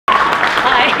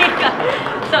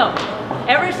So,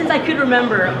 ever since I could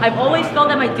remember, I've always felt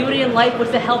that my duty in life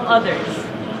was to help others.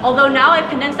 Although now I've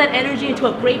condensed that energy into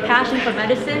a great passion for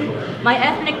medicine, my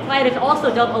ethnic pride has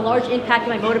also dealt a large impact in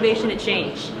my motivation to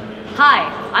change.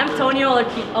 Hi, I'm Tonio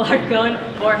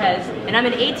Alarcon Borges, and I'm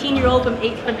an 18-year-old from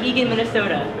Eagan,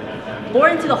 Minnesota.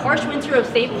 Born into the harsh winter of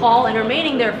St. Paul and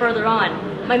remaining there further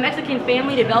on, my Mexican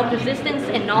family developed resistance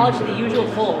and knowledge to the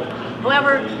usual cold.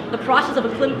 However, the process of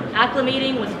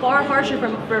acclimating was far harsher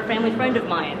for a family friend of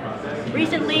mine.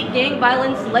 Recently, gang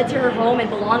violence led to her home and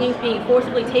belongings being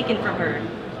forcibly taken from her,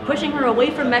 pushing her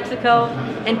away from Mexico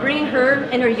and bringing her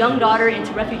and her young daughter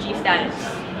into refugee status.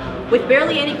 With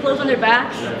barely any clothes on their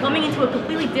backs, coming into a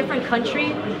completely different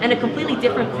country and a completely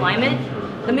different climate,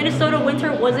 the Minnesota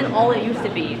winter wasn't all it used to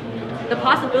be. The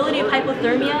possibility of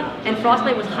hypothermia and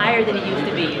frostbite was higher than it used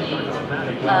to be.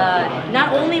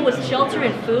 Not only was shelter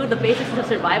and food the basis of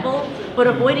survival, but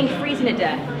avoiding freezing to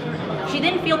death. She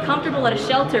didn't feel comfortable at a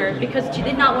shelter because she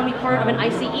did not want to be part of an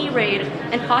ICE raid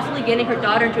and possibly getting her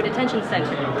daughter into a detention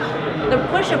center. The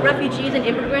push of refugees and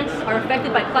immigrants are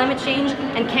affected by climate change,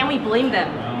 and can we blame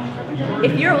them?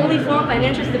 If your only form of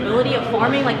financial stability of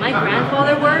farming like my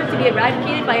grandfather were to be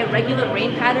eradicated by irregular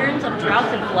rain patterns of droughts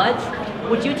and floods,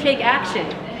 would you take action?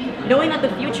 Knowing that the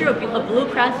future of blue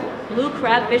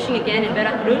crab fishing again in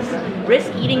Veracruz,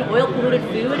 risk eating oil-polluted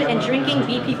food and drinking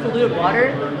BP-polluted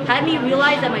water, had me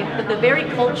realize that the very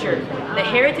culture, the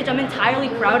heritage I'm entirely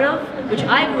proud of, which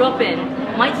I grew up in,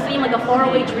 might seem like a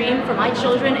faraway dream for my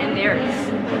children and theirs.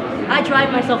 I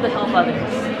drive myself to help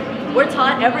others. We're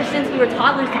taught ever since we were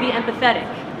toddlers to be empathetic.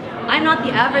 I'm not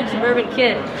the average suburban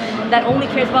kid that only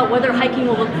cares about whether hiking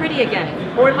will look pretty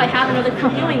again, or if I have another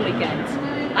viewing weekend.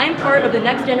 I am part of the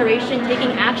next generation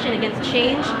taking action against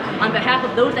change on behalf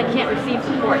of those that can't receive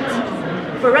support.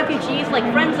 For refugees like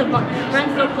friends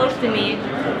so close to me,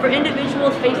 for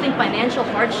individuals facing financial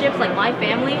hardships like my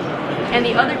family, and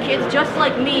the other kids just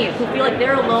like me who feel like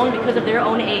they're alone because of their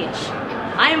own age.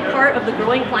 I am part of the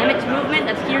growing climate movement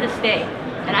that's here to stay,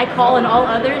 and I call on all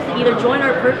others to either join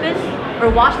our purpose or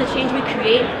watch the change we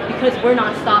create, because we're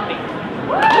not stopping.